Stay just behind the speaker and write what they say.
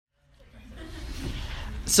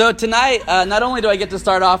So tonight, not only do I get to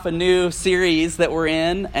start off a new series that we're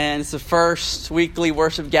in, and it's the first weekly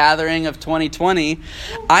worship gathering of 2020,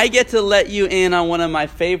 I get to let you in on one of my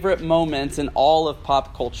favorite moments in all of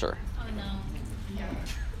pop culture. Oh, no.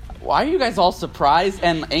 Why are you guys all surprised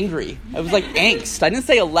and angry? It was like angst. I didn't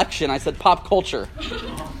say election, I said pop culture.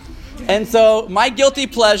 And so my guilty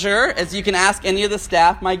pleasure, as you can ask any of the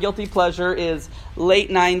staff, my guilty pleasure is late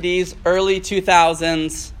 90s, early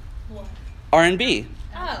 2000s R&B.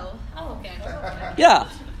 Oh, okay. Yeah.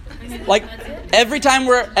 Like every time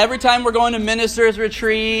we're going to ministers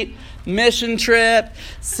retreat, mission trip,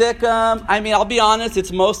 Sikkim, I'll be honest,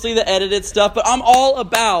 it's mostly the edited stuff, but I'm all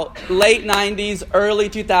about late 90s, early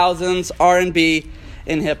 2000s R&B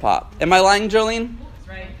and hip hop. Am I lying, Jolene? That's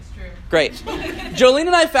right, it's true. Great. Jolene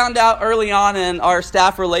and I found out early on in our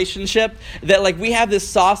staff relationship that we have this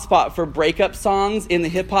soft spot for breakup songs in the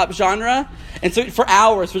hip hop genre. And so for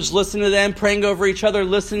hours, we're just listening to them, praying over each other,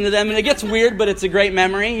 listening to them. And it gets weird, but it's a great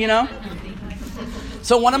memory, you know?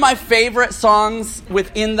 So one of my favorite songs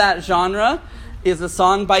within that genre is a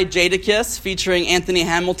song by Jadakiss featuring Anthony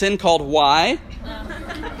Hamilton called Why.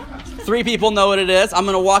 3 people know what it is. I'm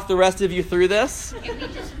going to walk the rest of you through this. Can we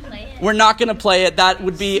just play it? We're not going to play it. That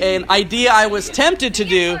would be an idea I was tempted to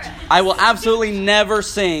do. I will absolutely never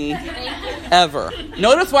sing, ever.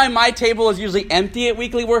 Notice why my table is usually empty at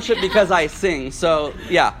weekly worship, because I sing. So,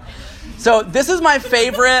 yeah. So this is my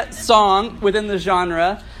favorite song within the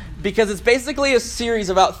genre because it's basically a series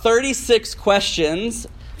of about 36 questions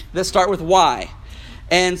that start with why.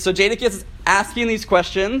 And so Jadakiss is asking these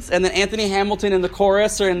questions, and then Anthony Hamilton in the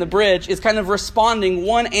chorus or in the bridge is kind of responding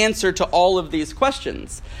one answer to all of these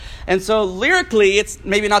questions. And so lyrically, it's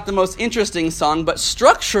maybe not the most interesting song, but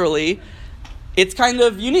structurally, it's kind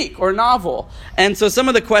of unique or novel. And so some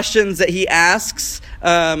of the questions that he asks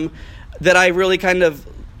that I really kind of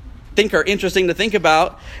think are interesting to think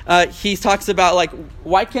about, he talks about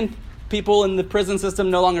why can people in the prison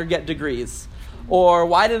system no longer get degrees? Or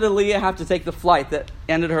why did Aaliyah have to take the flight that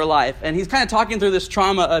ended her life? And he's kind of talking through this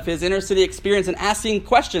trauma of his inner city experience and asking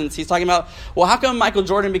questions. He's talking about, well, how come Michael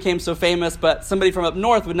Jordan became so famous, but somebody from up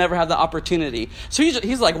north would never have the opportunity? So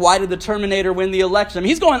he's like, why did the Terminator win the election?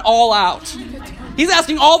 He's going all out. He's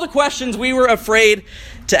asking all the questions we were afraid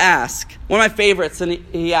to ask. One of my favorites, and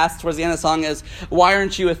he asked towards the end of the song, is, why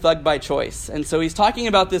aren't you a thug by choice? And so he's talking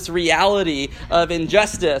about this reality of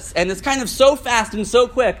injustice, and it's kind of so fast and so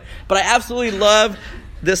quick, but I absolutely love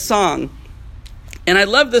this song. And I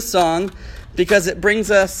love this song because it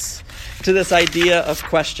brings us to this idea of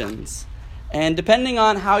questions. And depending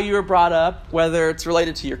on how you were brought up, whether it's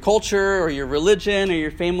related to your culture or your religion or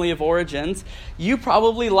your family of origins, you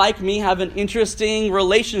probably, like me, have an interesting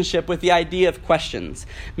relationship with the idea of questions.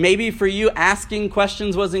 Maybe for you, asking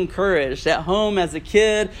questions was encouraged at home as a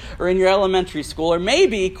kid or in your elementary school. Or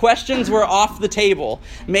maybe questions were off the table.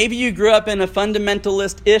 Maybe you grew up in a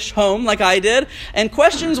fundamentalist-ish home like I did, and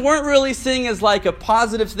questions weren't really seen as a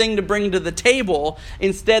positive thing to bring to the table.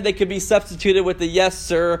 Instead, they could be substituted with a yes,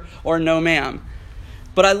 sir, or no, ma'am.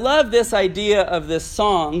 But I love this idea of this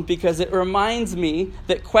song because it reminds me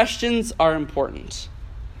that questions are important.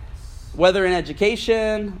 Whether in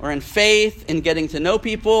education or in faith, in getting to know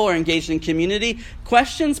people or engaged in community,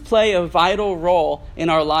 questions play a vital role in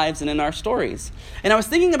our lives and in our stories. And I was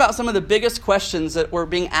thinking about some of the biggest questions that were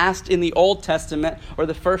being asked in the Old Testament or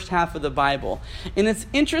the first half of the Bible. And it's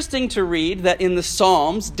interesting to read that in the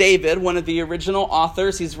Psalms, David, one of the original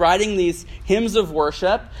authors, he's writing these hymns of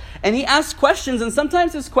worship, and he asks questions, and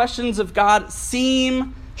sometimes his questions of God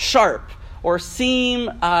seem sharp or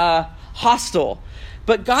seem hostile.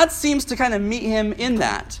 But God seems to kind of meet him in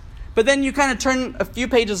that. But then you kind of turn a few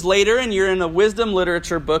pages later and you're in a wisdom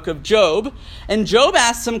literature book of Job. And Job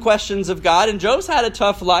asks some questions of God. And Job's had a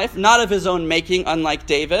tough life, not of his own making, unlike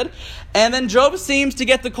David. And then Job seems to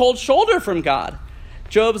get the cold shoulder from God.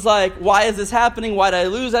 Job's like, why is this happening? Why did I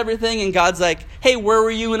lose everything? And God's like, hey, where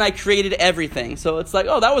were you when I created everything? So it's like,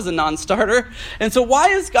 oh, that was a non-starter. And so why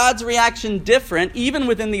is God's reaction different, even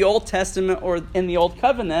within the Old Testament or in the Old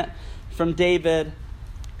Covenant, from David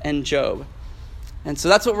and Job? And so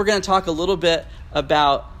that's what we're going to talk a little bit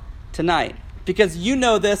about tonight. Because you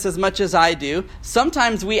know this as much as I do.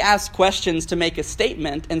 Sometimes we ask questions to make a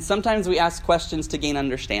statement, and sometimes we ask questions to gain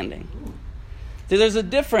understanding. So there's a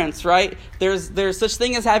difference, right? There's such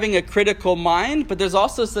thing as having a critical mind, but there's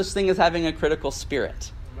also such thing as having a critical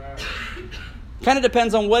spirit. Kind of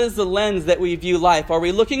depends on what is the lens that we view life. Are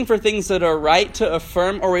we looking for things that are right to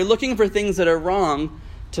affirm, or are we looking for things that are wrong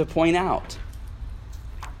to point out?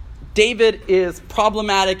 David is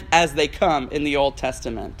problematic as they come in the Old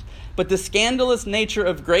Testament. But the scandalous nature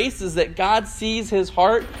of grace is that God sees his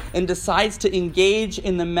heart and decides to engage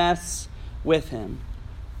in the mess with him.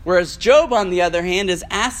 Whereas Job, on the other hand, is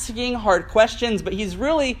asking hard questions, but he's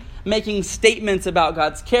really making statements about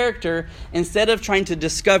God's character instead of trying to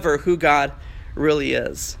discover who God really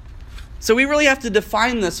is. So we really have to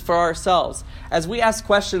define this for ourselves. As we ask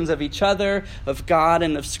questions of each other, of God,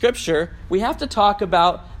 and of Scripture, we have to talk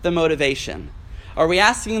about the motivation. Are we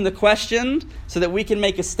asking the question so that we can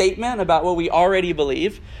make a statement about what we already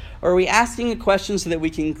believe? Or are we asking a question so that we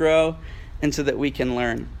can grow and so that we can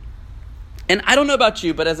learn? And I don't know about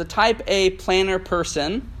you, but as a type A planner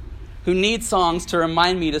person who needs songs to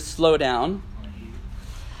remind me to slow down,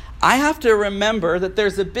 I have to remember that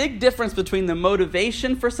there's a big difference between the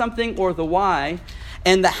motivation for something or the why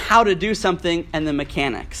and the how to do something and the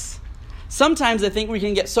mechanics. Sometimes I think we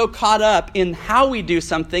can get so caught up in how we do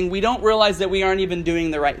something, we don't realize that we aren't even doing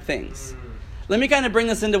the right things. Let me kind of bring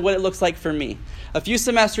this into what it looks like for me. A few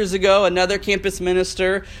semesters ago, another campus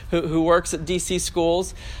minister who works at DC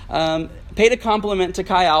schools paid a compliment to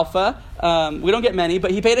Chi Alpha. We don't get many,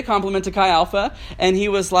 but he paid a compliment to Chi Alpha, and he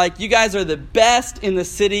was like, "You guys are the best in the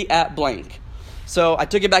city at blank." So I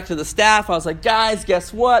took it back to the staff. I was like, "Guys,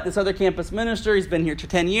 guess what? This other campus minister, he's been here for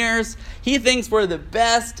 10 years. He thinks we're the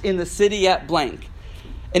best in the city at blank."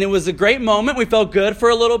 And it was a great moment. We felt good for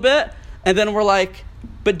a little bit. And then we're like,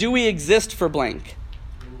 but do we exist for blank?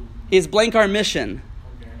 Is blank our mission?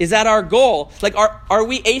 Is that our goal? Like, are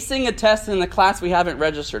we acing a test in a class we haven't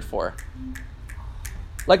registered for?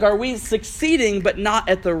 Like, are we succeeding but not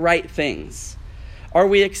at the right things? Are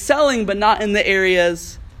we excelling but not in the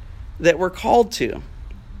areas that we're called to?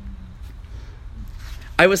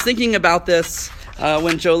 I was thinking about this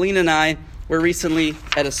when Jolene and I were recently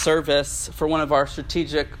at a service for one of our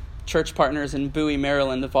strategic church partners in Bowie,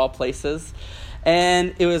 Maryland, of all places.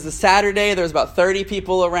 And it was a Saturday. There was about 30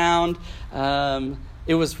 people around.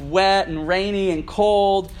 It was wet and rainy and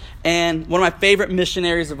cold. And one of my favorite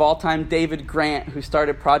missionaries of all time, David Grant, who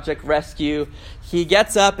started Project Rescue, he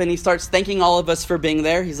gets up and he starts thanking all of us for being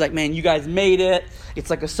there. He's like, "Man, you guys made it. It's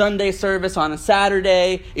like a Sunday service on a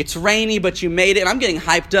Saturday. It's rainy, but you made it." And I'm getting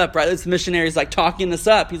hyped up, right? This missionary's like talking us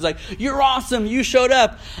up. He's like, "You're awesome. You showed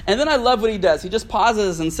up." And then I love what he does. He just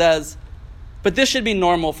pauses and says, "But this should be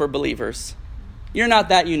normal for believers. You're not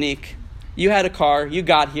that unique. You had a car. You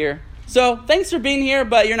got here. So thanks for being here,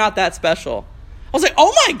 but you're not that special." I was like,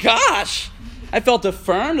 oh my gosh. I felt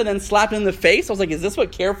affirmed and then slapped in the face. I was like, is this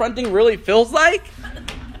what carefronting really feels like?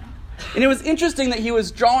 And it was interesting that he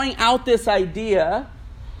was drawing out this idea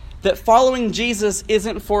that following Jesus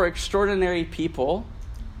isn't for extraordinary people,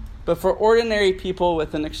 but for ordinary people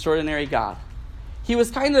with an extraordinary God. He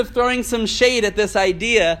was kind of throwing some shade at this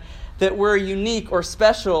idea that we're unique or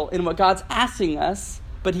special in what God's asking us,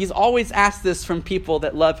 but he's always asked this from people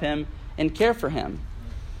that love him and care for him.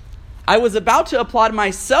 I was about to applaud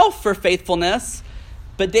myself for faithfulness,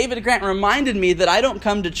 but David Grant reminded me that I don't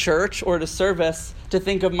come to church or to service to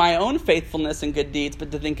think of my own faithfulness and good deeds,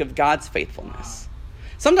 but to think of God's faithfulness.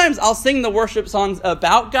 Sometimes I'll sing the worship songs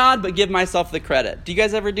about God, but give myself the credit. Do you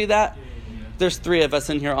guys ever do that? There's 3 of us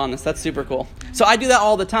in here, honest. That's super cool. So I do that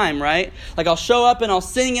all the time, right? Like I'll show up and I'll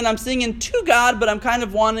sing, and I'm singing to God, but I'm kind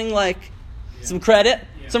of wanting like some credit.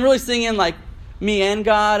 So I'm really singing like me and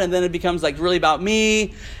God, and then it becomes like really about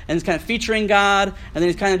me, and it's kind of featuring God, and then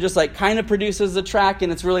he's kind of just like kind of produces the track,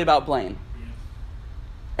 and it's really about Blaine.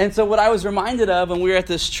 And so what I was reminded of when we were at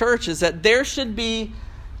this church is that there should be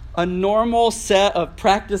a normal set of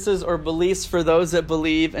practices or beliefs for those that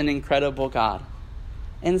believe an incredible God.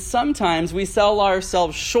 And sometimes we sell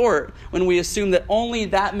ourselves short when we assume that only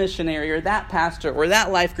that missionary or that pastor or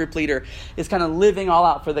that life group leader is kind of living all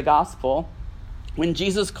out for the gospel, when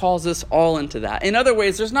Jesus calls us all into that. In other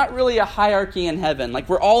ways, there's not really a hierarchy in heaven. Like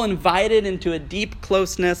we're all invited into a deep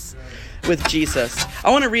closeness with Jesus.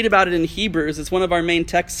 I want to read about it in Hebrews. It's one of our main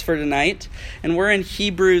texts for tonight. And we're in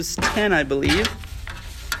Hebrews 10, I believe.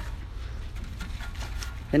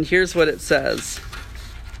 And here's what it says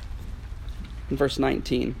in verse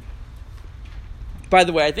 19. By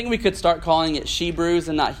the way, I think we could start calling it Shebrews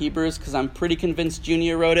and not Hebrews, because I'm pretty convinced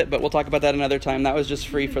Junia wrote it, but we'll talk about that another time. That was just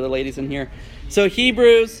free for the ladies in here. So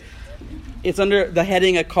Hebrews, it's under the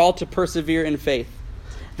heading, A Call to Persevere in Faith.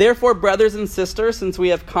 Therefore, brothers and sisters, since we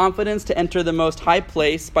have confidence to enter the most high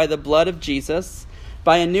place by the blood of Jesus,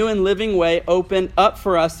 by a new and living way opened up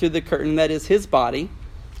for us through the curtain that is his body.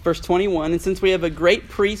 Verse 21, and since we have a great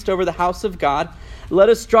priest over the house of God, let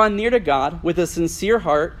us draw near to God with a sincere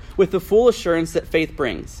heart, with the full assurance that faith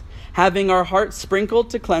brings, having our hearts sprinkled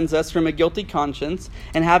to cleanse us from a guilty conscience,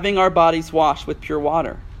 and having our bodies washed with pure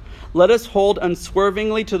water. Let us hold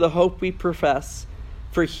unswervingly to the hope we profess,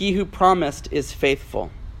 for he who promised is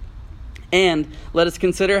faithful. And let us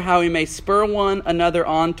consider how we may spur one another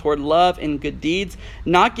on toward love and good deeds,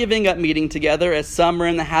 not giving up meeting together as some are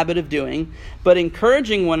in the habit of doing, but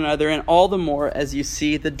encouraging one another, and all the more as you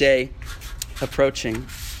see the day approaching.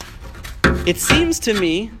 It seems to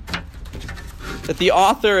me that the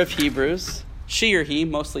author of Hebrews, she or he,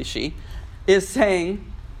 mostly she, is saying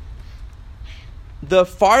the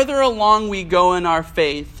farther along we go in our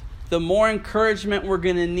faith, the more encouragement we're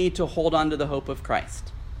going to need to hold on to the hope of Christ.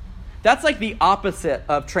 That's like the opposite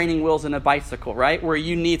of training wheels in a bicycle, right? Where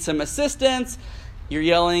you need some assistance, you're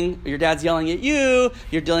yelling, your dad's yelling at you,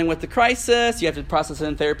 you're dealing with the crisis, you have to process it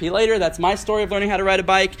in therapy later. That's my story of learning how to ride a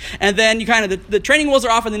bike. And then you kind of, the training wheels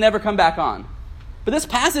are off and they never come back on. But this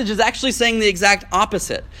passage is actually saying the exact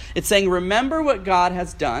opposite. It's saying, remember what God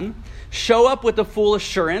has done, show up with a full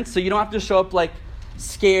assurance, so you don't have to show up like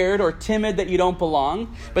scared or timid that you don't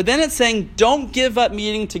belong. But then it's saying, don't give up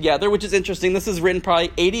meeting together, which is interesting. This is written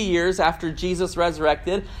probably 80 years after Jesus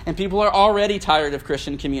resurrected, and people are already tired of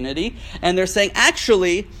Christian community. And they're saying,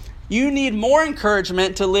 actually, you need more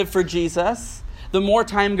encouragement to live for Jesus the more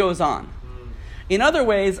time goes on. In other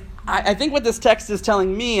ways, I think what this text is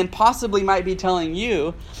telling me, and possibly might be telling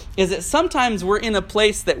you, is that sometimes we're in a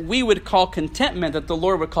place that we would call contentment, that the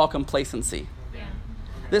Lord would call complacency.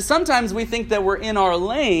 That sometimes we think that we're in our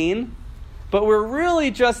lane, but we're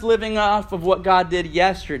really just living off of what God did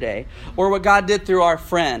yesterday or what God did through our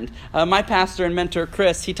friend. My pastor and mentor,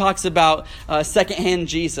 Chris, he talks about secondhand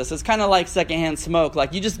Jesus. It's kind of like secondhand smoke.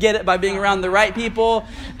 Like you just get it by being around the right people,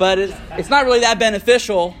 but it's not really that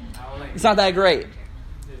beneficial. It's not that great.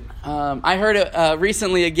 I heard it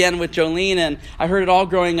recently again with Jolene, and I heard it all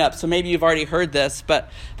growing up, so maybe you've already heard this,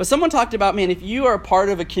 but someone talked about, man, if you are a part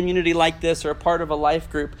of a community like this or a part of a life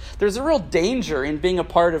group, there's a real danger in being a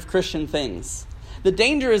part of Christian things. The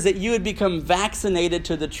danger is that you would become vaccinated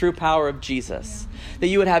to the true power of Jesus. That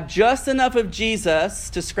you would have just enough of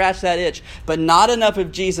Jesus to scratch that itch, but not enough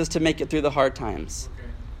of Jesus to make it through the hard times.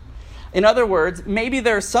 In other words, maybe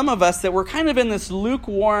there are some of us that we're kind of in this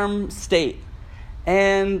lukewarm state.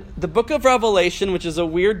 And the book of Revelation, which is a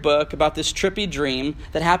weird book about this trippy dream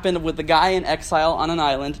that happened with the guy in exile on an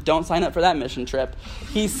island, don't sign up for that mission trip.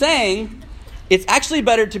 He's saying it's actually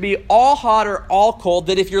better to be all hot or all cold,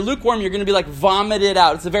 that if you're lukewarm, you're going to be like vomited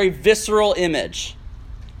out. It's a very visceral image.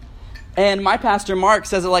 And my pastor Mark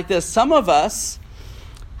says it like this: some of us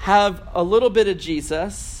have a little bit of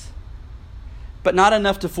Jesus, but not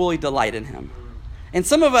enough to fully delight in him. And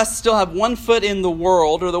some of us still have one foot in the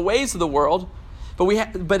world or the ways of the world,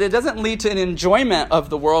 but it doesn't lead to an enjoyment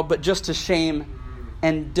of the world, but just to shame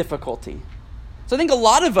and difficulty. So I think a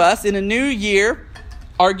lot of us in a new year,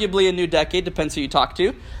 arguably a new decade, depends who you talk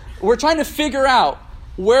to, we're trying to figure out,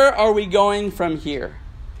 where are we going from here?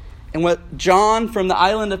 And what John from the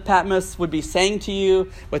island of Patmos would be saying to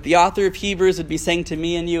you, what the author of Hebrews would be saying to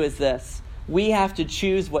me and you is this: we have to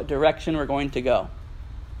choose what direction we're going to go.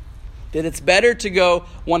 That it's better to go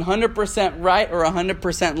 100% right or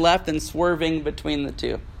 100% left than swerving between the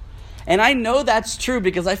two. And I know that's true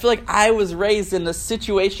because I feel like I was raised in a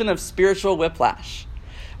situation of spiritual whiplash.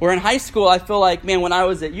 Where in high school, I feel like, man, when I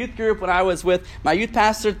was at youth group, when I was with my youth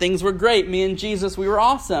pastor, things were great. Me and Jesus, we were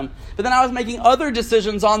awesome. But then I was making other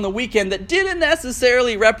decisions on the weekend that didn't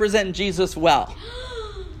necessarily represent Jesus well.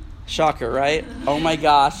 Shocker, right? Oh my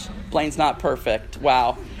gosh, Blaine's not perfect.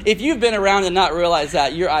 Wow. If you've been around and not realized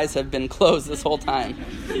that, your eyes have been closed this whole time.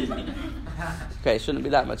 Okay, shouldn't be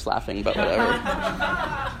that much laughing, but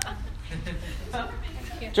whatever.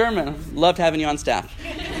 German, loved having you on staff.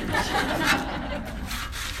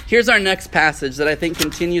 Here's our next passage that I think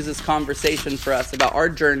continues this conversation for us about our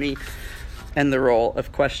journey and the role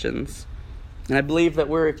of questions. And I believe that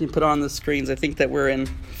if you put it on the screens, I think that we're in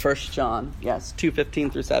 1 John. Yes,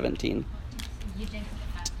 2:15 through 17. You did.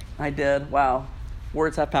 I did. Wow.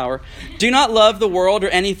 Words have power. Do not love the world or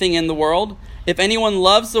anything in the world. If anyone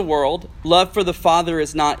loves the world, love for the Father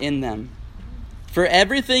is not in them. For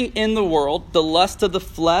everything in the world, the lust of the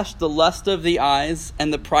flesh, the lust of the eyes,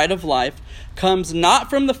 and the pride of life, comes not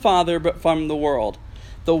from the Father, but from the world.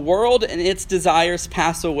 The world and its desires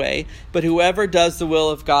pass away, but whoever does the will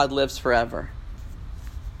of God lives forever.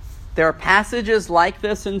 There are passages like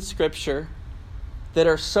this in Scripture that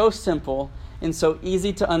are so simple and so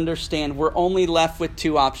easy to understand. We're only left with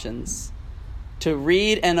two options: to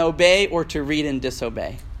read and obey, or to read and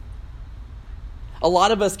disobey. A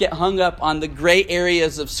lot of us get hung up on the gray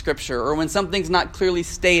areas of Scripture, or when something's not clearly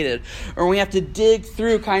stated, or when we have to dig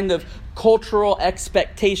through kind of cultural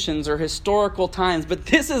expectations or historical times. But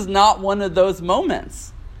this is not one of those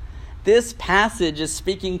moments. This passage is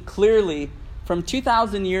speaking clearly from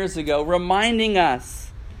 2,000 years ago, reminding us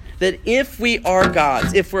that if we are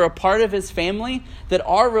God's, if we're a part of his family, that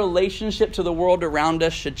our relationship to the world around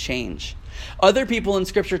us should change. Other people in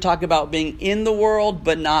Scripture talk about being in the world,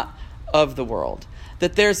 but not of the world.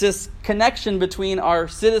 That there's this connection between our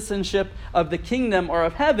citizenship of the kingdom or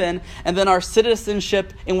of heaven and then our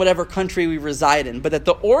citizenship in whatever country we reside in. But that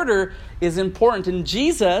the order is important. And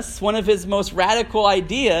Jesus, one of his most radical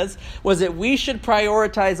ideas was that we should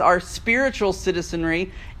prioritize our spiritual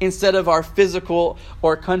citizenry instead of our physical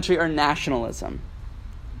or country or nationalism.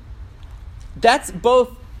 That's both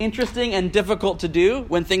interesting and difficult to do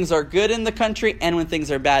when things are good in the country and when things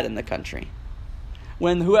are bad in the country.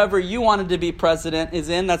 When whoever you wanted to be president is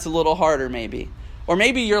in, that's a little harder maybe. Or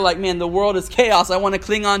maybe you're like, man, the world is chaos. I want to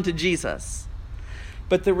cling on to Jesus.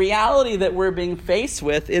 But the reality that we're being faced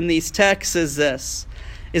with in these texts is this,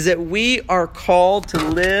 is that we are called to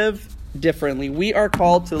live differently. We are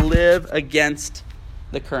called to live against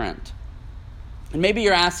the current. And maybe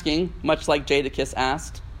you're asking, much like Jadakiss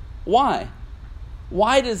asked, why?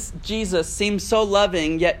 Why does Jesus seem so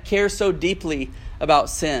loving yet care so deeply about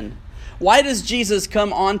sin? Why does Jesus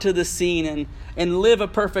come onto the scene and live a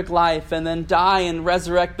perfect life and then die and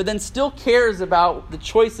resurrect, but then still cares about the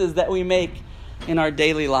choices that we make in our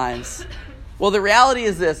daily lives? Well, the reality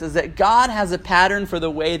is this, is that God has a pattern for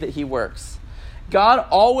the way that he works. God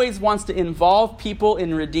always wants to involve people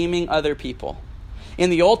in redeeming other people.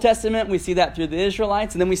 In the Old Testament, we see that through the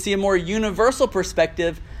Israelites, and then we see a more universal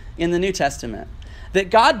perspective in the New Testament. That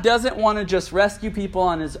God doesn't want to just rescue people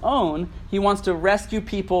on his own. He wants to rescue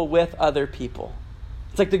people with other people.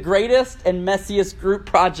 It's like the greatest and messiest group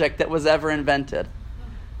project that was ever invented.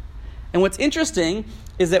 And what's interesting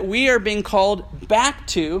is that we are being called back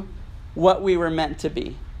to what we were meant to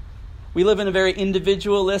be. We live in a very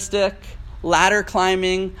individualistic, ladder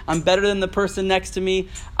climbing, I'm better than the person next to me,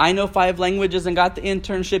 I know 5 languages and got the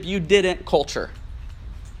internship, you didn't culture.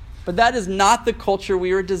 But that is not the culture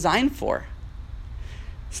we were designed for.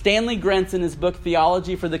 Stanley Grenz, in his book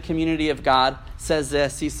Theology for the Community of God, says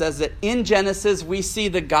this. He says that in Genesis, we see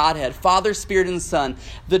the Godhead, Father, Spirit, and Son,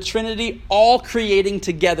 the Trinity, all creating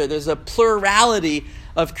together. There's a plurality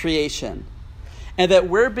of creation. And that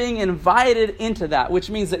we're being invited into that, which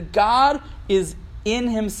means that God is in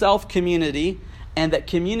himself community, and that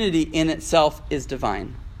community in itself is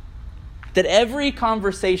divine. That every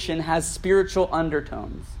conversation has spiritual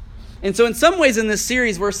undertones. And so in some ways in this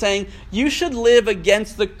series, we're saying you should live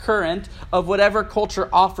against the current of whatever culture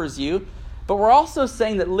offers you. But we're also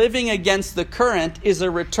saying that living against the current is a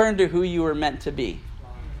return to who you were meant to be.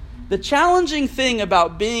 The challenging thing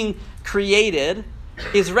about being created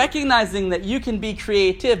is recognizing that you can be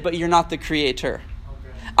creative, but you're not the creator.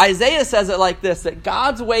 Isaiah says it like this, that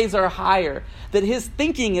God's ways are higher, that his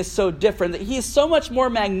thinking is so different, that he is so much more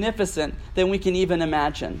magnificent than we can even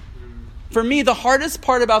imagine. For me, the hardest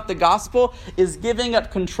part about the gospel is giving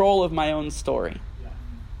up control of my own story.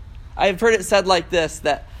 I've heard it said like this,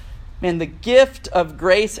 that, man, the gift of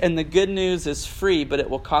grace and the good news is free, but it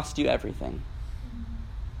will cost you everything.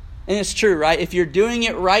 And it's true, right? If you're doing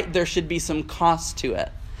it right, there should be some cost to it.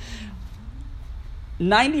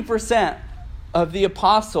 90% of the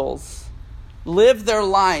apostles lived their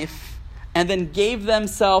life and then gave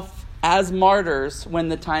themselves as martyrs when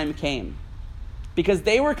the time came. Because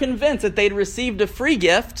they were convinced that they'd received a free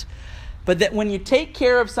gift, but that when you take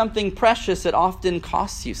care of something precious, it often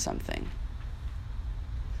costs you something.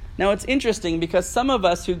 Now, it's interesting because some of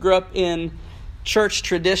us who grew up in church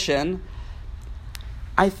tradition,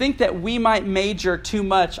 I think that we might major too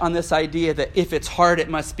much on this idea that if it's hard, it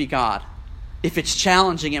must be God. If it's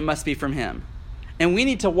challenging, it must be from him. And we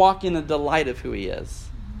need to walk in the delight of who he is.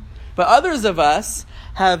 But others of us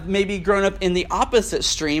have maybe grown up in the opposite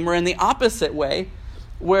stream or in the opposite way,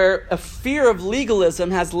 where a fear of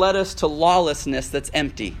legalism has led us to lawlessness that's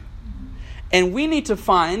empty. And we need to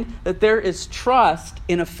find that there is trust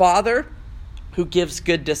in a father who gives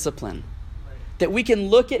good discipline. That we can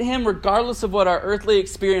look at him regardless of what our earthly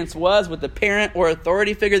experience was with a parent or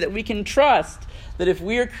authority figure, that we can trust that if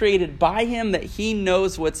we are created by him, that he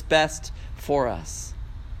knows what's best for us.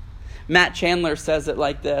 Matt Chandler says it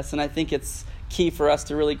like this, and I think it's key for us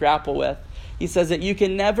to really grapple with. He says that you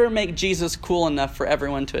can never make Jesus cool enough for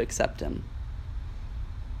everyone to accept him.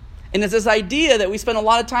 And it's this idea that we spend a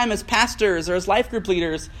lot of time as pastors or as life group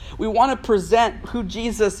leaders, we want to present who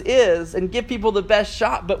Jesus is and give people the best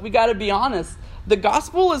shot, but we got to be honest. The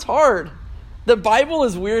gospel is hard. The Bible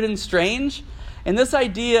is weird and strange. And this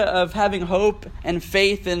idea of having hope and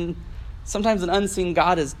faith in sometimes an unseen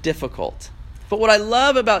God is difficult. But what I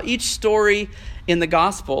love about each story in the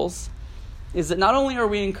Gospels is that not only are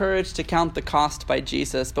we encouraged to count the cost by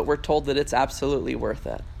Jesus, but we're told that it's absolutely worth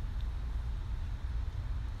it.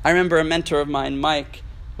 I remember a mentor of mine, Mike,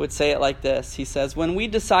 would say it like this. He says, when we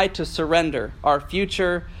decide to surrender our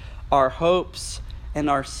future, our hopes, and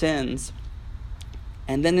our sins,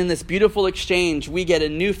 and then in this beautiful exchange, we get a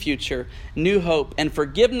new future, new hope, and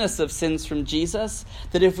forgiveness of sins from Jesus,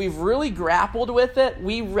 that if we've really grappled with it,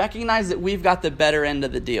 we recognize that we've got the better end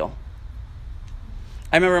of the deal.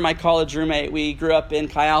 I remember my college roommate, we grew up in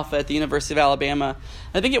Chi Alpha at the University of Alabama.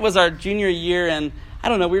 I think it was our junior year, and I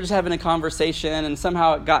don't know, we were just having a conversation, and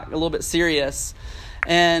somehow it got a little bit serious.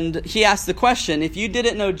 And he asked the question, if you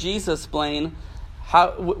didn't know Jesus, Blaine,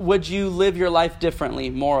 how would you live your life differently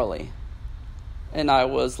morally? And I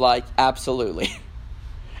was like, absolutely.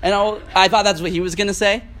 And I thought that's what he was going to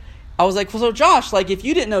say. I was like, well, so Josh, like if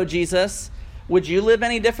you didn't know Jesus, would you live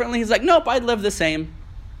any differently? He's like, nope, I'd live the same.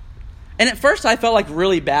 And at first I felt like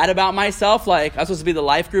really bad about myself. Like I was supposed to be the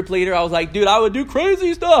life group leader. I was like, dude, I would do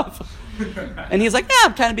crazy stuff. And he's like, nah,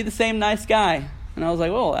 I'm trying to be the same nice guy. And I was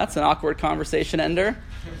like, well, that's an awkward conversation ender.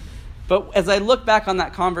 But as I look back on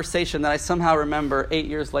that conversation that I somehow remember 8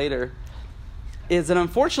 years later, is that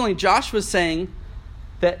unfortunately Josh was saying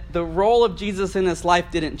that the role of Jesus in his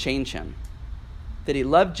life didn't change him. That he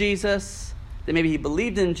loved Jesus, that maybe he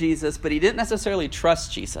believed in Jesus, but he didn't necessarily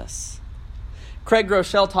trust Jesus. Craig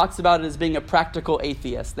Groeschel talks about it as being a practical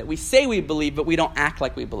atheist, that we say we believe, but we don't act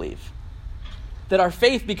like we believe. That our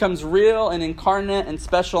faith becomes real and incarnate and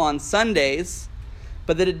special on Sundays,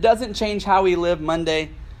 but that it doesn't change how we live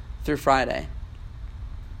Monday through Friday.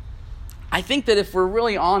 I think that if we're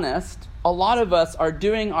really honest, a lot of us are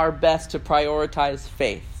doing our best to prioritize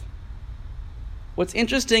faith. What's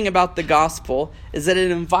interesting about the gospel is that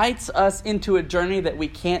it invites us into a journey that we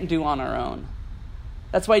can't do on our own.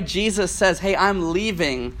 That's why Jesus says, hey, I'm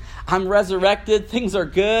leaving. I'm resurrected. Things are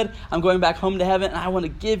good. I'm going back home to heaven, and I want to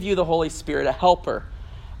give you the Holy Spirit, a helper,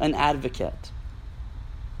 an advocate.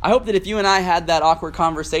 I hope that if you and I had that awkward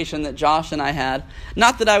conversation that Josh and I had,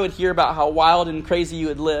 not that I would hear about how wild and crazy you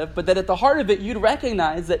would live, but that at the heart of it, you'd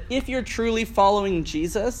recognize that if you're truly following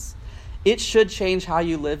Jesus, it should change how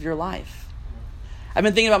you live your life. I've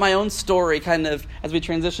been thinking about my own story kind of as we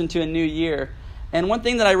transition to a new year. And one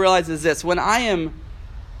thing that I realize is this: when I am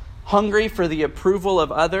hungry for the approval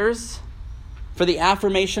of others, for the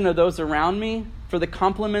affirmation of those around me, for the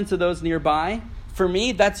compliments of those nearby, for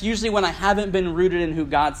me, that's usually when I haven't been rooted in who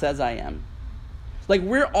God says I am. Like,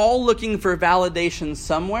 we're all looking for validation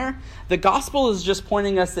somewhere. The gospel is just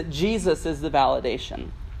pointing us that Jesus is the validation.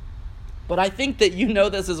 But I think that you know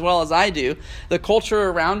this as well as I do. The culture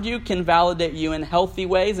around you can validate you in healthy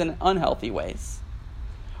ways and unhealthy ways.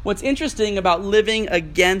 What's interesting about living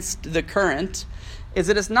against the current is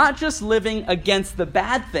that it's not just living against the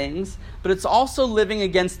bad things, but it's also living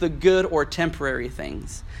against the good or temporary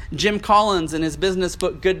things. Jim Collins, in his business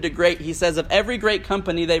book, Good to Great, he says of every great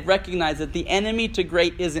company, they've recognized that the enemy to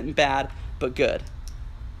great isn't bad, but good.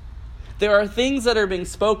 There are things that are being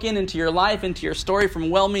spoken into your life, into your story from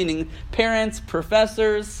well-meaning parents,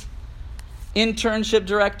 professors, internship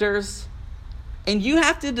directors, and you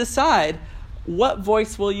have to decide, what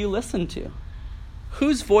voice will you listen to?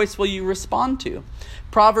 Whose voice will you respond to?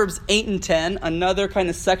 Proverbs 8 and 10, another kind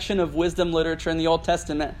of section of wisdom literature in the Old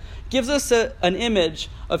Testament, gives us an image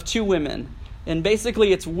of two women. And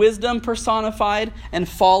basically it's wisdom personified and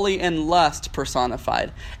folly and lust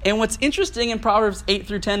personified. And what's interesting in Proverbs 8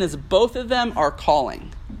 through 10 is both of them are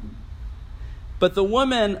calling. But the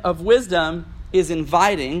woman of wisdom is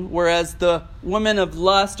inviting, whereas the woman of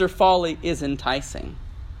lust or folly is enticing.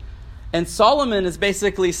 And Solomon is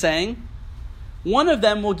basically saying, one of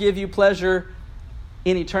them will give you pleasure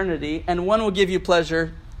in eternity, and one will give you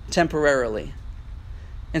pleasure temporarily.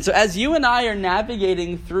 And so as you and I are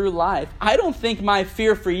navigating through life, I don't think my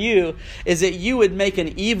fear for you is that you would make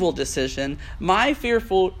an evil decision. My fear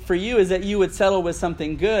for you is that you would settle with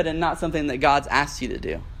something good and not something that God's asked you to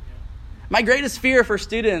do. My greatest fear for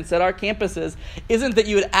students at our campuses isn't that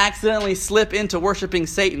you would accidentally slip into worshiping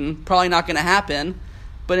Satan, probably not going to happen,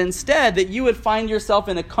 but instead that you would find yourself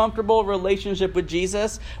in a comfortable relationship with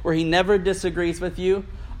Jesus where he never disagrees with you,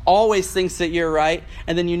 always thinks that you're right,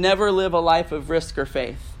 and then you never live a life of risk or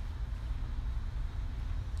faith.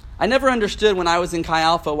 I never understood when I was in Chi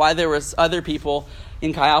Alpha why there was other people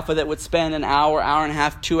in Chi Alpha that would spend an hour, hour and a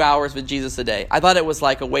half, 2 hours with Jesus a day. I thought it was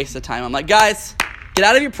like a waste of time. I'm like, guys, get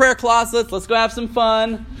out of your prayer closets. Let's go have some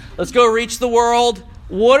fun. Let's go reach the world.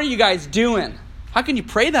 What are you guys doing? How can you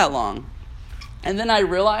pray that long? And then I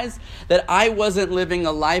realized that I wasn't living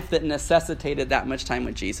a life that necessitated that much time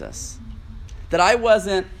with Jesus. That I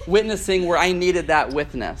wasn't witnessing where I needed that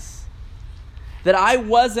witness. that I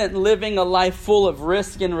wasn't living a life full of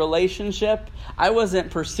risk in relationship. I wasn't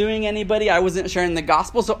pursuing anybody. I wasn't sharing the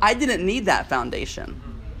gospel. So I didn't need that foundation.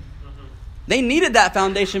 They needed that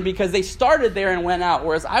foundation because they started there and went out,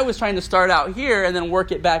 whereas I was trying to start out here and then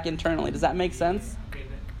work it back internally. Does that make sense?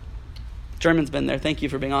 German's been there. Thank you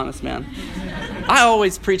for being honest, man. I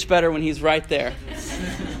always preach better when he's right there.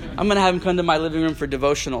 I'm going to have him come to my living room for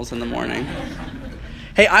devotionals in the morning.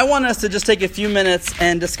 Hey, I want us to just take a few minutes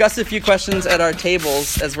and discuss a few questions at our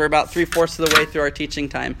tables as we're about 3/4 of the way through our teaching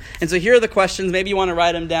time. And so here are the questions. Maybe you want to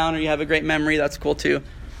write them down or you have a great memory. That's cool too.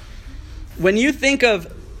 When you think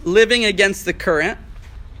of living against the current,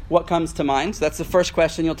 what comes to mind? So that's the first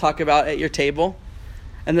question you'll talk about at your table.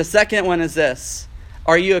 And the second one is this.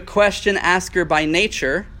 Are you a question asker by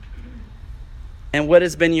nature? And what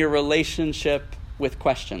has been your relationship with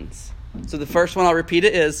questions? So the first one, I'll repeat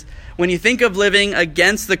it, is when you think of living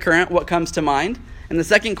against the current, what comes to mind? And the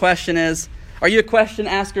second question is, are you a question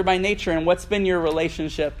asker by nature? And what's been your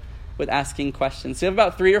relationship with asking questions? So you have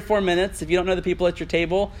about 3 or 4 minutes. If you don't know the people at your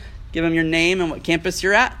table, give them your name and what campus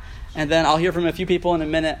you're at. And then I'll hear from a few people in a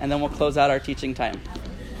minute, and then we'll close out our teaching time.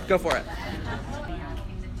 Go for it.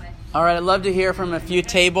 All right, I'd love to hear from a few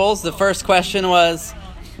tables. The first question was,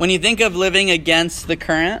 when you think of living against the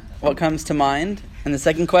current, what comes to mind? And the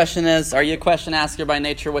second question is, are you a question asker by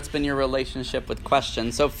nature? What's been your relationship with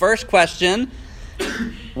questions? So first question,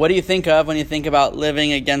 what do you think of when you think about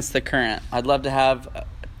living against the current? I'd love to have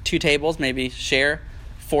 2 tables, maybe share,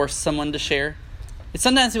 force someone to share.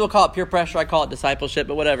 Sometimes people call it peer pressure, I call it discipleship,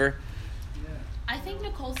 but whatever. I think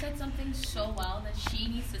Nicole said something so well that she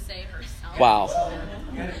needs to say herself.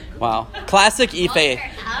 Wow. Classic Ife.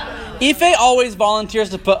 Ife always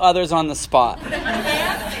volunteers to put others on the spot.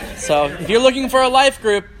 So if you're looking for a life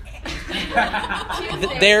group,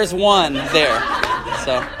 there's one there.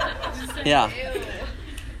 So, yeah.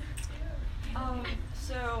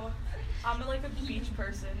 So I'm like a beach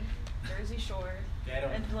person, Jersey Shore,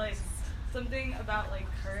 and like something about like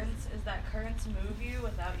currents is that currents move you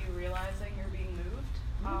without you realizing you're being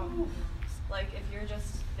moved. Like if you're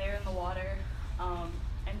just there in the water,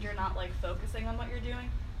 and you're not like focusing on what you're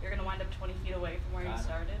doing, you're gonna wind up 20 feet away from where you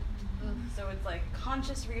started. So it's like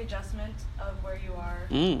conscious readjustment of where you are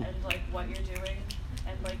and like what you're doing,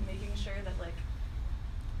 and like making sure that like,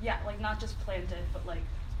 yeah, like not just planted, but like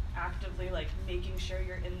actively like making sure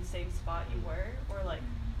you're in the same spot you were, or like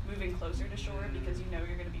moving closer to shore because you know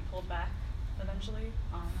you're going to be pulled back eventually.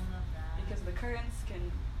 Because the currents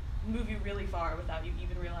can move you really far without you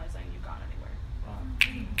even realizing you've gone anywhere.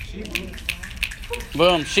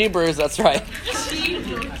 Boom, she brews, that's right.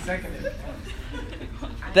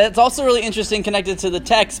 That's also really interesting connected to the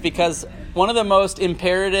text, because one of the most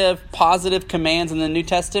imperative, positive commands in the New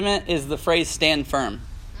Testament is the phrase stand firm,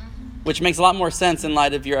 which makes a lot more sense in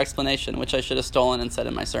light of your explanation, which I should have stolen and said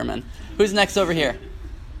in my sermon. Who's next over here?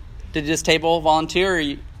 Did this table volunteer,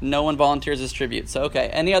 or no one volunteers as tribute? So, okay.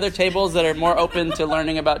 Any other tables that are more open to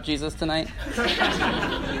learning about Jesus tonight?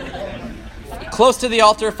 Close to the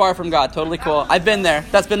altar, far from God. Totally cool. I've been there.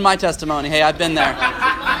 That's been my testimony. Hey, I've been there.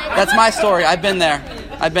 That's my story. I've been there.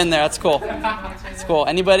 That's cool. It's cool.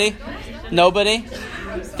 Anybody? Nobody?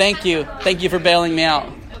 Thank you. Thank you for bailing me out.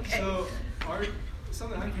 So,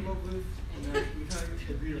 something I came up with, and we kind of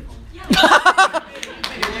agreed upon.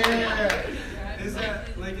 Is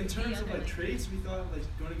that, like, in terms of, like, traits, we thought, like,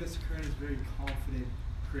 going against the current is very confident,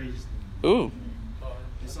 courageous thing. Ooh.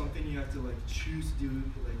 It's something you have to, like, choose to do.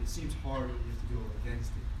 Like, it seems hard when you have to go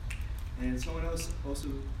against it. And someone else also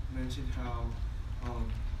mentioned how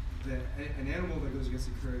an animal that goes against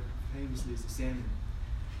the current famously is the salmon.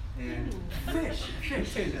 And fish.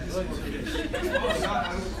 Yes, or fish.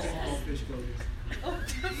 I don't call fish go against.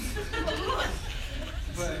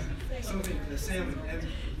 But something, the salmon. And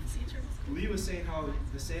Lee was saying how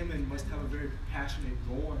the salmon must have a very passionate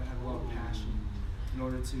goal and have a lot of passion in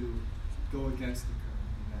order to go against the current.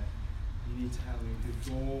 And that you need to have a good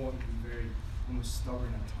goal and be very almost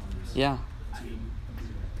stubborn at times. Yeah. To do that.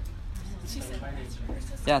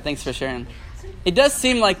 Yeah, thanks for sharing. It does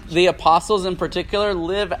seem like the apostles in particular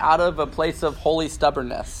live out of a place of holy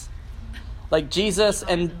stubbornness. Like Jesus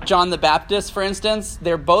and John the Baptist, for instance,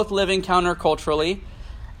 they're both living counterculturally.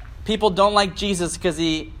 People don't like Jesus because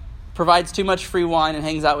he provides too much free wine and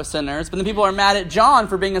hangs out with sinners. But then people are mad at John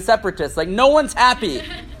for being a separatist. Like, no one's happy.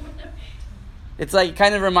 It's like,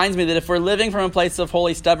 kind of reminds me that if we're living from a place of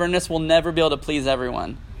holy stubbornness, we'll never be able to please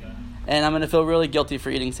everyone. And I'm going to feel really guilty for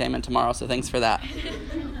eating salmon tomorrow, so thanks for that.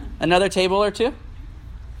 Another table or two?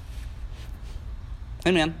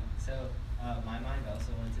 Amen. So, my mind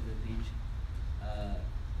also went to the beach.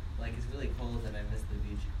 Like, it's really cold and I miss the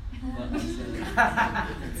beach. But also,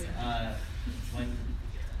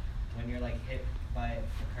 when you're like hit by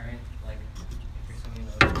the current, like if you're swimming in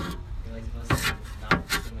the ocean, you're like supposed to not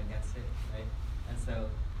swim against it, right? And so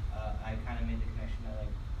I kind of made the connection that like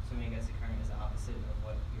swimming against the current is the opposite of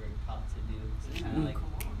what you're taught to do. So it's kind of like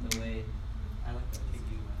the way I like to kick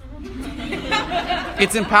you.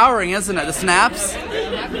 It's empowering, isn't it? The snaps.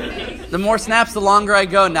 The more snaps, the longer I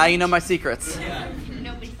go. Now you know my secrets. Yeah.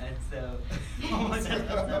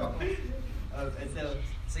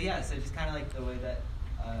 So just kind of like the way that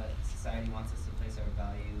society wants us to place our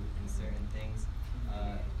value in certain things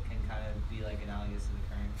can kind of be like analogous to the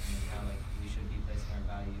current, and kind of like we should be placing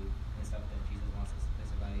our value in stuff that Jesus wants us to place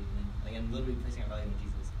our value in, like, and literally placing our value in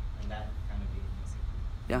Jesus, and that kind of being basic.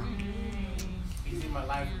 Yeah. He's in my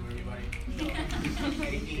life, everybody.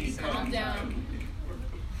 Anything he said. Calm down.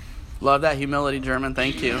 Love that humility, German.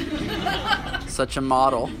 Thank you. Such a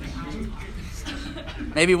model.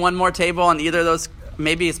 Maybe one more table on either of those.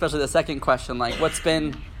 Maybe especially the second question, like what's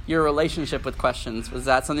been your relationship with questions? Was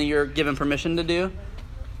that something you're given permission to do?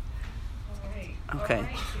 Okay.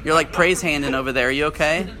 You're like praise handing over there. Are you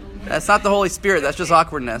okay? That's not the Holy Spirit. That's just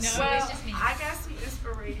awkwardness. Well, I got some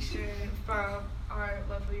inspiration from our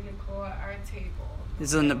lovely Nicole at our table.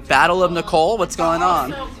 This is in the Battle of Nicole? What's going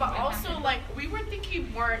on? But also, like, we were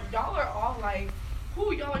thinking more, y'all are all like,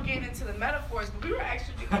 y'all are getting into the metaphors, but we were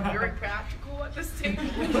actually being very practical at this table.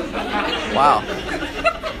 Wow.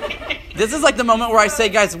 This is like the moment where I say,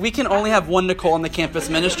 guys, we can only have one Nicole in the campus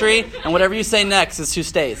ministry, and whatever you say next is who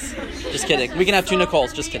stays. Just kidding. We can have two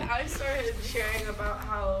Nicoles. Just kidding. I started sharing about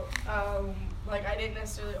how, like, I didn't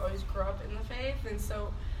necessarily always grow up in the faith, and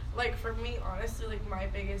so, like, for me, honestly, like, my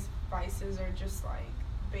biggest vices are just, like,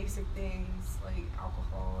 basic things, like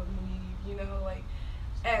alcohol and weed, you know, like,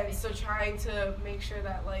 and so trying to make sure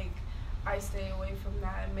that, like, I stay away from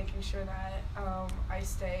that and making sure that I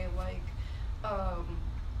stay, like,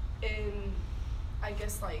 in, I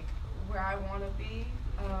guess, like, where I want to be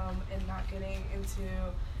and not getting into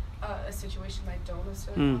a situation I don't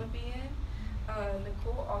necessarily want to be in.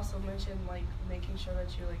 Nicole also mentioned, like, making sure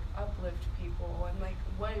that you, like, uplift people and, like,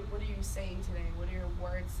 what are you saying today? What are your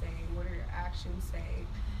words saying? What are your actions saying?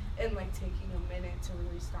 And, like, taking a minute to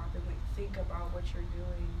really stop and, like, think about what you're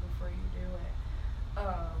doing before you do it.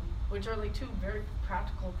 Which are, like, two very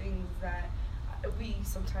practical things that we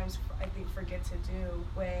sometimes, I think, forget to do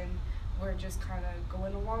when we're just kind of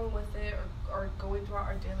going along with it or going throughout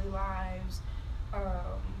our daily lives.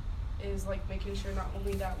 Is, like, making sure not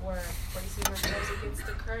only that we're bracing ourselves against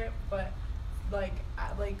the current, but, like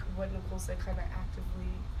what Nicole said, kind of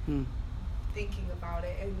actively thinking about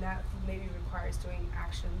it, and that maybe requires doing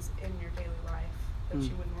actions in your daily life that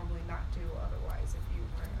you would normally not do otherwise if you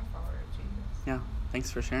weren't a follower of Jesus. Yeah,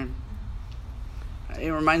 thanks for sharing. It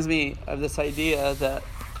reminds me of this idea that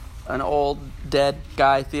an old dead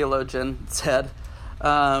guy theologian said,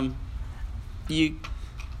 you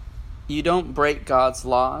don't break God's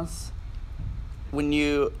laws when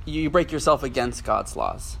you break yourself against God's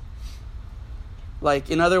laws.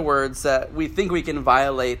 Like, in other words, that we think we can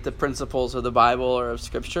violate the principles of the Bible or of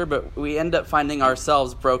Scripture, but we end up finding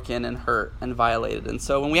ourselves broken and hurt and violated. And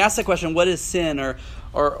so when we ask the question, what is sin, or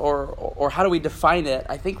how do we define it,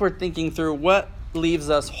 I think we're thinking through what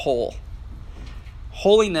leaves us whole.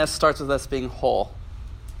 Holiness starts with us being whole.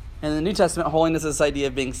 In the New Testament, holiness is this idea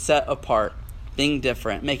of being set apart, being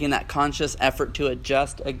different, making that conscious effort to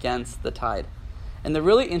adjust against the tide. And the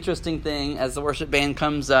really interesting thing, as the worship band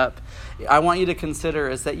comes up, I want you to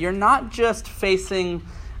consider is that you're not just facing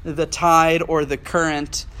the tide or the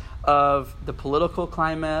current of the political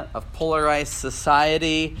climate, of polarized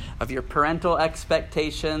society, of your parental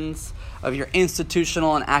expectations, of your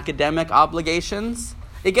institutional and academic obligations.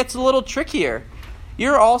 It gets a little trickier.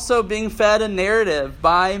 You're also being fed a narrative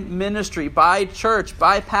by ministry, by church,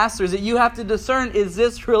 by pastors that you have to discern, is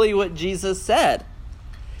this really what Jesus said?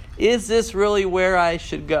 Is this really where I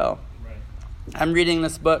should go? Right. I'm reading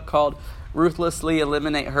this book called Ruthlessly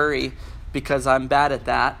Eliminate Hurry because I'm bad at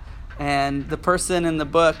that. And the person in the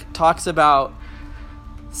book talks about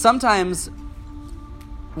sometimes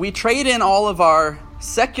we trade in all of our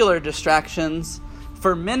secular distractions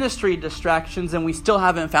for ministry distractions and we still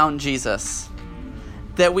haven't found Jesus.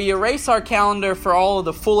 That we erase our calendar for all of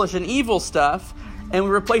the foolish and evil stuff and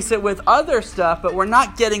we replace it with other stuff, but we're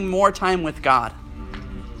not getting more time with God.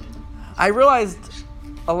 I realized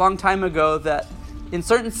a long time ago that in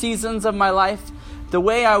certain seasons of my life, the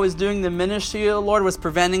way I was doing the ministry of the Lord was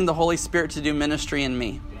preventing the Holy Spirit to do ministry in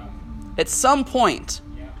me. At some point,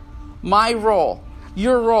 my role,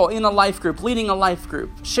 your role in a life group, leading a life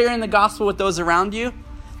group, sharing the gospel with those around you,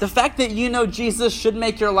 the fact that you know Jesus should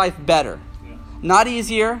make your life better. Not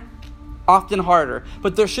easier, often harder,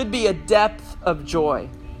 but there should be a depth of joy.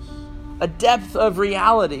 a depth of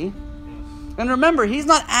reality. And remember, he's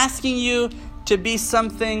not asking you to be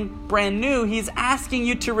something brand new. He's asking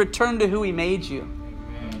you to return to who he made you.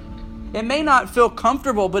 It may not feel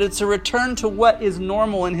comfortable, but it's a return to what is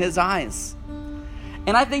normal in his eyes.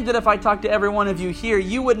 And I think that if I talk to every one of you here,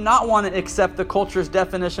 you would not want to accept the culture's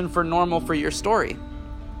definition for normal for your story.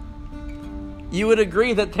 You would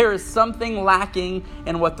agree that there is something lacking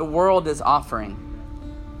in what the world is offering.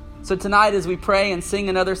 So tonight, as we pray and sing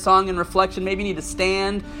another song in reflection, maybe you need to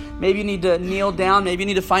stand, maybe you need to kneel down, maybe you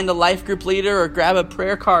need to find a life group leader or grab a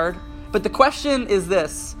prayer card. But the question is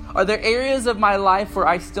this: are there areas of my life where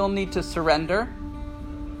I still need to surrender?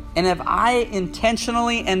 And have I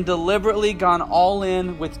intentionally and deliberately gone all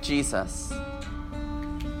in with Jesus?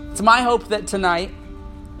 It's my hope that tonight,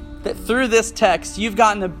 that through this text, you've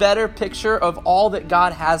gotten a better picture of all that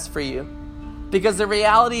God has for you. Because the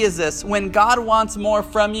reality is this: when God wants more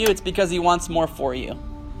from you, it's because he wants more for you.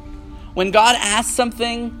 When God asks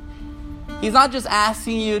something, he's not just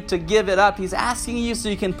asking you to give it up. He's asking you so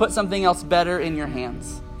you can put something else better in your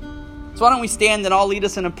hands. So why don't we stand and I'll lead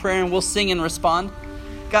us in a prayer and we'll sing and respond.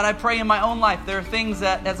 God, I pray in my own life, there are things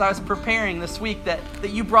that as I was preparing this week that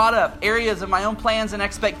you brought up, areas of my own plans and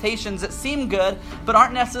expectations that seem good, but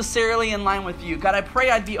aren't necessarily in line with you. God, I pray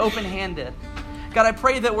I'd be open-handed. God, I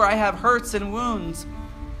pray that where I have hurts and wounds,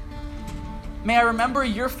 may I remember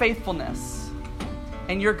your faithfulness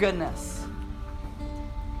and your goodness.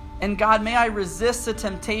 And God, may I resist the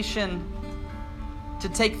temptation to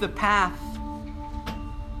take the path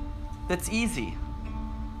that's easy,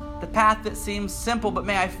 the path that seems simple, but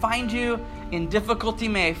may I find you in difficulty.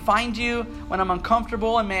 May I find you when I'm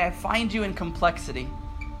uncomfortable, and may I find you in complexity.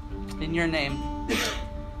 In your name,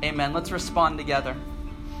 amen. Let's respond together.